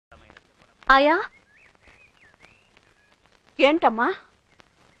ఆయా ఏంటమ్మా?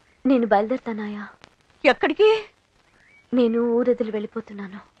 నేను బయలుదేరుతానాయా. ఎక్కడికి? నేను ఊరొదిలి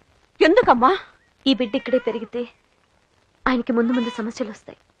వెళ్ళిపోతున్నాను. ఎందుకమ్మా? ఈ బిడ్డ ఇక్కడే పెరిగితే ఆయనకి ముందు ముందు సమస్యలు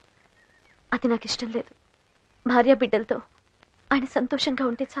వస్తాయి. అది నాకు ఇష్టం లేదు. భార్య బిడ్డలతో ఆయన సంతోషంగా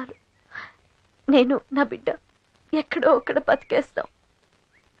ఉంటే చాలు. నేను నా బిడ్డ ఎక్కడో ఒక్కడ బతికేస్తాం.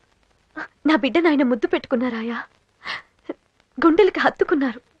 నా బిడ్డను ఆయన ముద్దు పెట్టుకున్నారాయా. గుండెలకి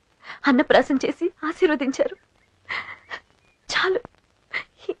హత్తుకున్నారు. అన్నప్రాసం చేసి ఆశీర్వదించారు. చాలు,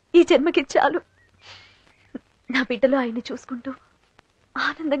 ఈ జన్మకి చాలు. నా బిడ్డలో ఆయన్ని చూసుకుంటూ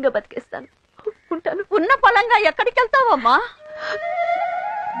ఆనందంగా బతికేస్తాను. ఉంటాను. ఉన్న పొలంగా ఎక్కడికి వెళ్తావమ్మా?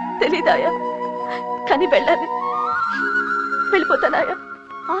 తెలీదాయా, కానీ వెళ్ళాలి. వెళ్ళిపోతానాయా.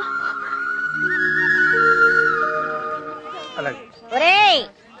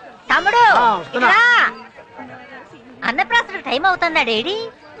 తమ్ముడు అన్నప్రాసన టైం అవుతుందా? డేడీ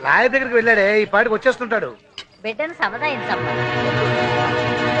లాయ దగ్గరికి వెళ్ళాడే, ఈ పాటికి వచ్చేస్తుంటాడు. బిడ్డను సముదాయించమ్మా.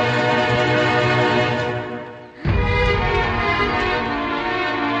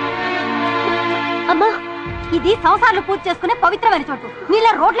 అమ్మా, ఇది సంవత్సరాలు పూజ చేసుకునే పవిత్రమైన చోటు. నీళ్ళ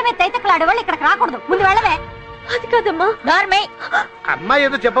రోడ్ల మీద తైతక్కలాడే వాళ్ళు ఇక్కడికి రాకూడదు. ముందు వెళ్ళవే. అది కాదమ్మా. నార్మే అమ్మాయి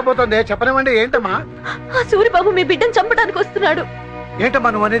ఏదో చెప్పబోతోంది, చెప్పనివ్వండి. ఏంటమ్మా? ఆ సూరిబాబు మీ బిడ్డను చంపడానికి వస్తున్నాడు. ఏంటమ్మా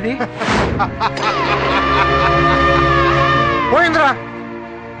నువ్వు అనేది? పోయిందిరా,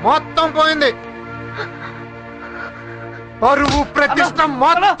 మొత్తం పోయింది. పరువు ప్రతిష్ట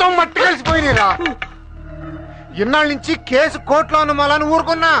మొత్తం మట్టి కలిసిపోయినరా. ఇన్నాళ్ళ నుంచి కేసు కోర్టులో ఉన్న మళ్ళీ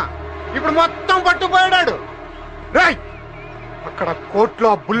ఊరుకున్నా, ఇప్పుడు మొత్తం పట్టుపోయాడు. రాయ్, అక్కడ కోర్టులో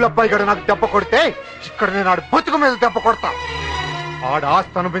ఆ బుల్లబ్బాయి గడ నాకు దెబ్బ కొడితే, ఇక్కడ నేను ఆడు బతుకు మీద దెబ్బ కొడతా. ఆడ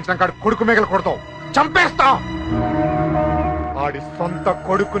ఆస్తి అనిపించిన ఆడు కొడుకు మిగలు కొడతావు, చంపేస్తాం. ఆడి సొంత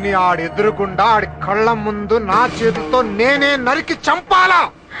కొడుకుని ఆడి ఎదురుగుండా ఆడి కళ్ళ ముందు నా చేతితో నేనే నరికి చంపాలా?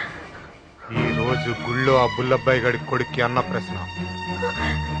 ఈ రోజు గుళ్ళో ఆ బుల్లబ్బాయి గడి కొడుక్కి అన్న ప్రశ్న.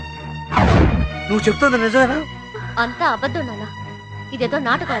 నువ్వు చెప్తుంది నిజమేనా? అంతా అబద్ధం నాన్న. ఇదేదో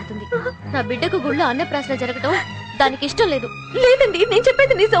నాటకం ఆడుతుంది. నా బిడ్డకు గుళ్ళో అన్నప్రాసన జరగటం దానికి ఇష్టం లేదు. లేదండి, నేను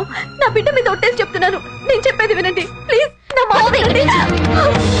చెప్పేది నిజం. నా బిడ్డ మీద ఒట్టేసి చెప్తున్నాను. నేను చెప్పేది వినండి ప్లీజ్. నా మాట వినండి.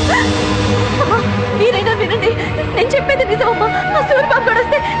 మీరైనా వినండి, నేను చెప్పేది నిజం అమ్మా. ఆ సూర్యబాబు కూడా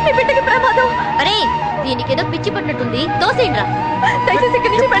వస్తే మీ బిడ్డకి ప్రమాదం. అరే, దీనికి ఏదో పిచ్చి పడినట్టుంది. తోసేయండిరా. దయచేసి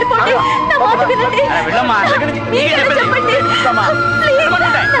ఇక్కడి నుంచి వెళ్ళిపోండి. నా మాట వినండి. చెప్పండి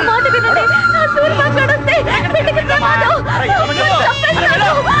నా మాట వినండి. ఆ సూర్యబాబు కూడా వస్తే బిడ్డకి ప్రమాదం.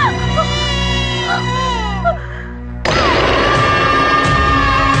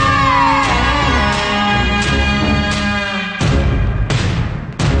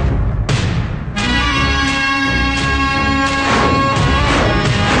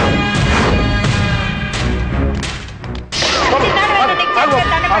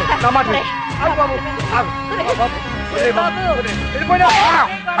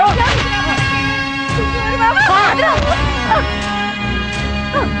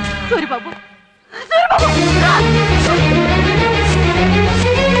 సూరిబాబు,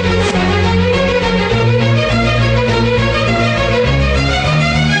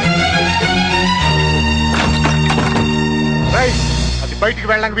 అది బయటికి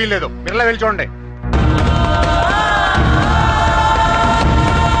వెళ్ళడానికి వీల్లేదు. మిర్లా వెళ్ళి చూడండి.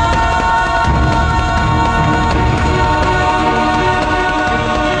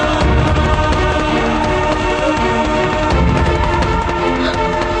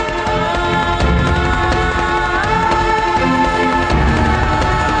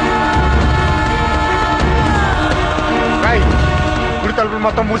 గుడి తలుపులు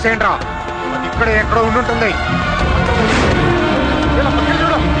మొత్తం మూసేయండి రా. అది ఇక్కడ ఎక్కడో ఉండుంటుంది.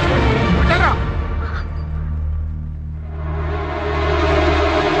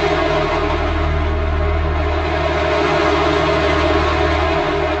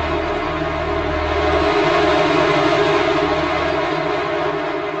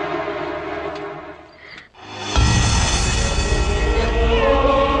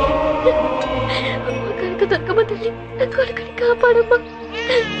 దుర్గమ్మ తల్లి, నా కొడుకుని కాపాడమ్మా.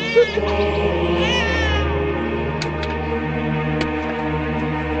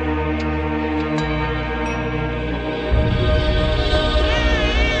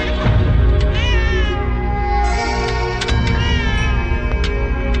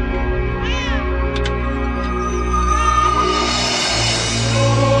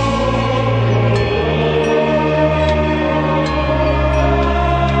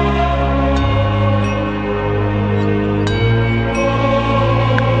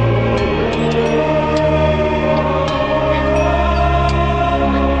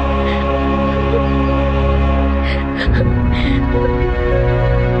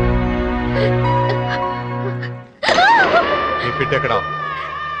 బిడ్డ ఎక్కడా?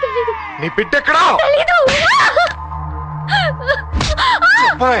 నీ బిడ్డ ఎక్కడా?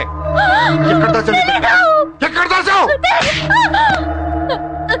 ఎక్కడ దాచావు? ఎక్కడ దాచావు?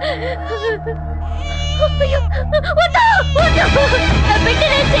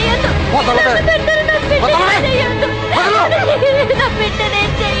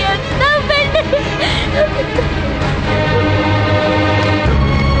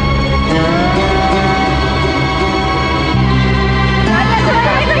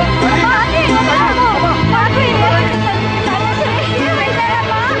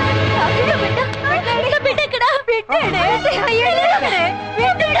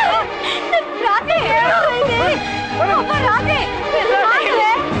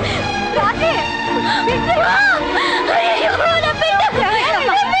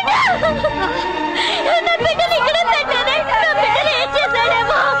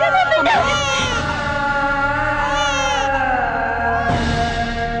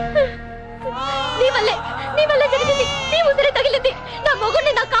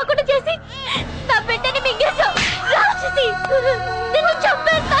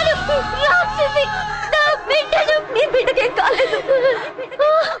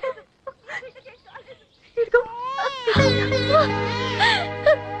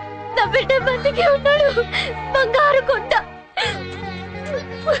 నా బిడ్డ బతికి ఉన్నాడు. బంగారు కొండ.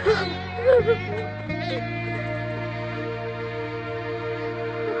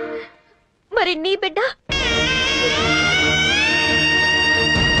 మరి నీ బిడ్డ?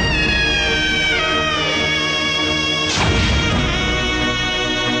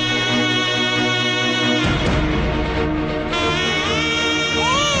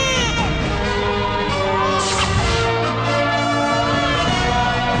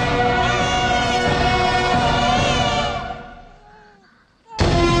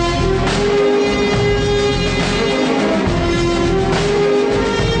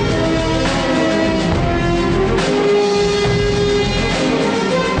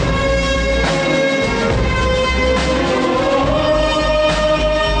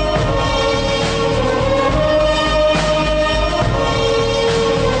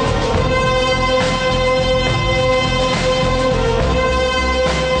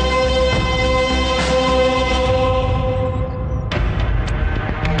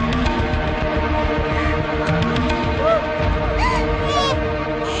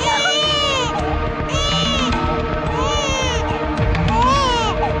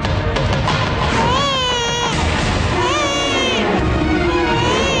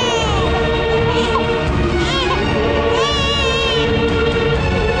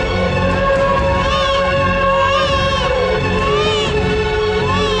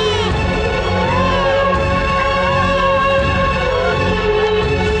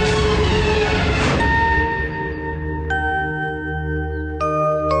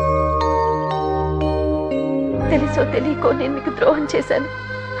 తెలుసో తెలియకో నేను మీకు ద్రోహం చేశాను.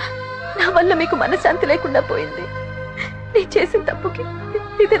 నా వల్ల మీకు మనశ్శాంతి లేకుండా పోయింది. నేను చేసిన తప్పుకి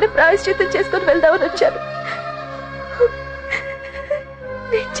ఏదైనా ప్రాయశ్చిత్తం చేసుకొని వెళ్దామని వచ్చాను.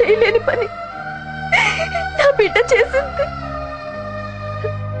 నేను చేయలేని పని నా బిడ్డ చేసింది.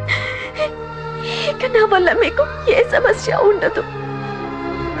 ఇక నా వల్ల మీకు ఏ సమస్య ఉండదు.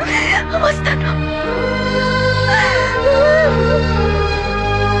 వస్తాను.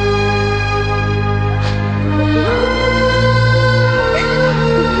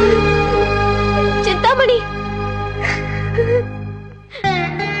 చింతామణి,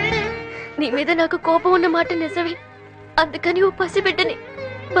 నీ మీద నాకు కోపం ఉన్న మాట నిజమే. అందుకని ఓ పసిబిడ్డని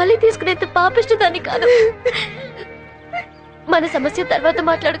బలి తీసుకునేంత పాపిష్టి దాన్ని కాదు. మన సమస్య తర్వాత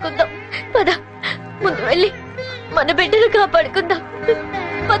మాట్లాడుకుందాం. పద, ముందు వెళ్ళి మన బిడ్డను కాపాడుకుందాం.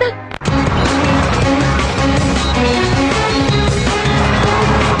 పద.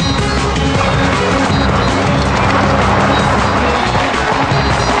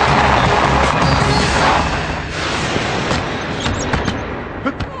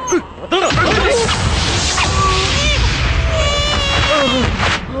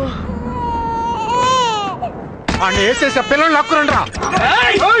 వాడిని వేసేసే పిల్లలు లాక్కురండి రా.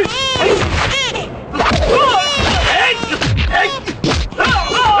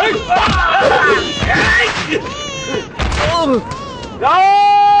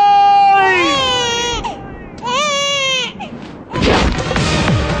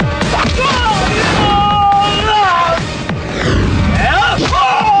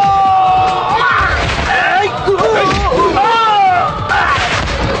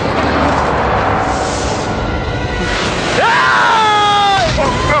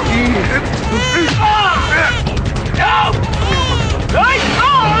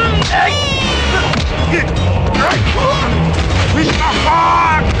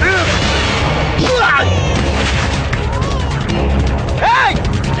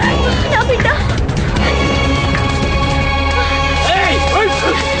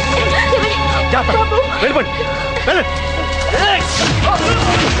 వెళ్ళిపోండి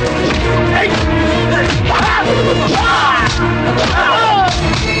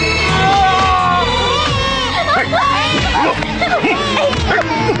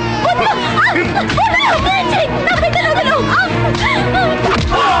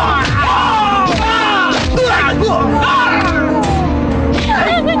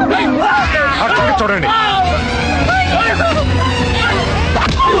చూడండి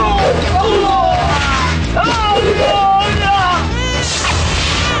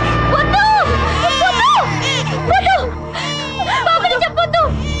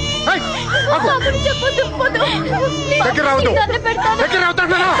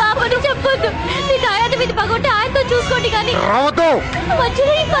ఆయనతో చూసుకోండి కానీ రావద్దు.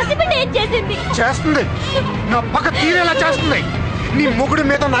 మధ్యలో ఈ పసిబిడ్డ ఏం చేసింది? చేస్తుంది, నా పక్క తీరేలా చేస్తుంది. నీ మొగుడి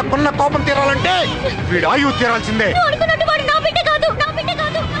మీద నాకున్న కోపం తీరాలంటే వీడు ఆయువు తీరాల్సిందే. అనుకున్నట్టు వాడు నా బిడ్డ కాదు, నా బిడ్డ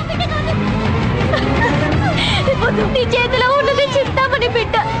కాదు, నా బిడ్డ కాదు. నీ చేతిలో ఉన్నది చింతామణి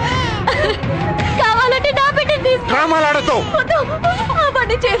బిడ్డ. కావాలంటే నా బిడ్డ డ్రామాలాడతో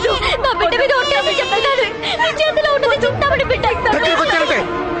అవన్నీ చేసు. నా బిడ్డ మీద ఒట్టేసి చెప్పేదాన్ని. నీ చేతిలో ఉన్నది చింతామణి బిడ్డ. దగ్గరికి వచ్చారంటే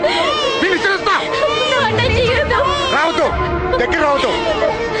రావద్దు, దగ్గర రావద్దు.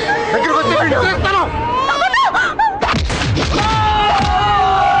 దగ్గరకు వచ్చి చేస్తాను.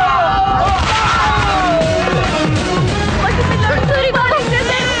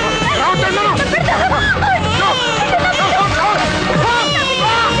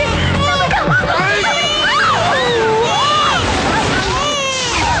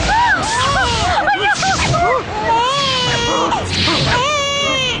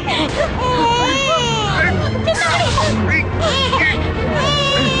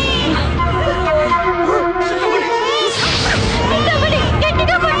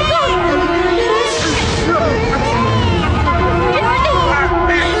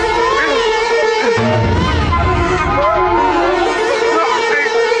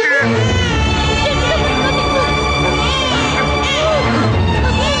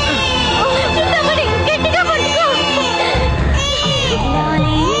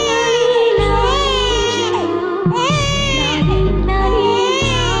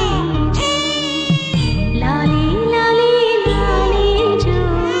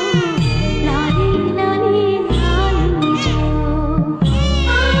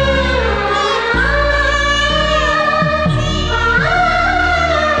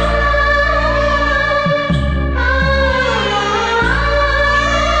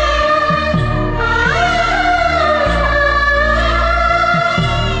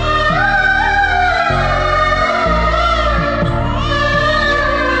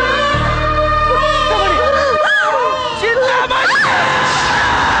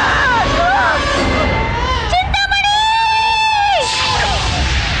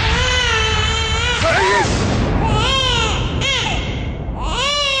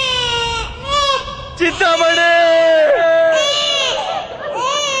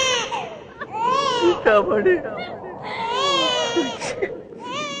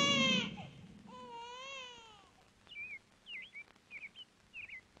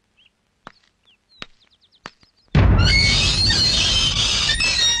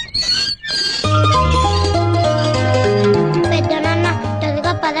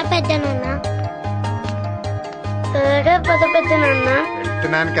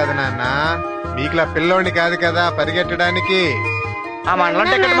 వెళ్తున్నాను కదా నాన్న, మీకులా పిల్లోడిని కాదు కదా పరిగెట్టడానికి. ఆ మండలం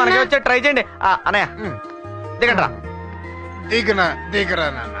టికెట్ మనకి వచ్చే ట్రై చేయండి అన్నయ్య. దిగండి రా. దిగరా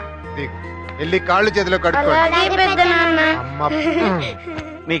నాన్న, దిగు. వెళ్ళి కాళ్ళు చేతిలో కడుక్కోండి.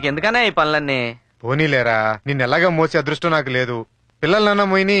 మీకెందుకన్నా ఈ పనులన్నీ? పోనీలేరా, నిన్నెలాగా మోసే అదృష్టం నాకు లేదు. పిల్లలన్నా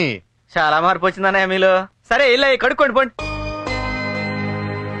మోయిని. చాలా మార్పు వచ్చిందన్నయ్య మీలో. సరే ఇలా కడుక్కోండి పోండి.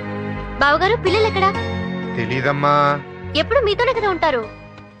 బావగారు పిల్లలు ఎక్కడా? తెలీదమ్మా. ఎప్పుడు మీతోనే కదా ఉంటారు?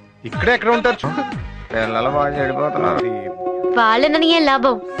 ఇక్కడే ఎక్కడ ఉంటారు? పిల్లలు బాగా చెడిపోతున్నారు. వాళ్ళని ఏం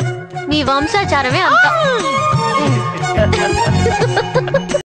లాభం, మీ వంశాచారమే అంతా.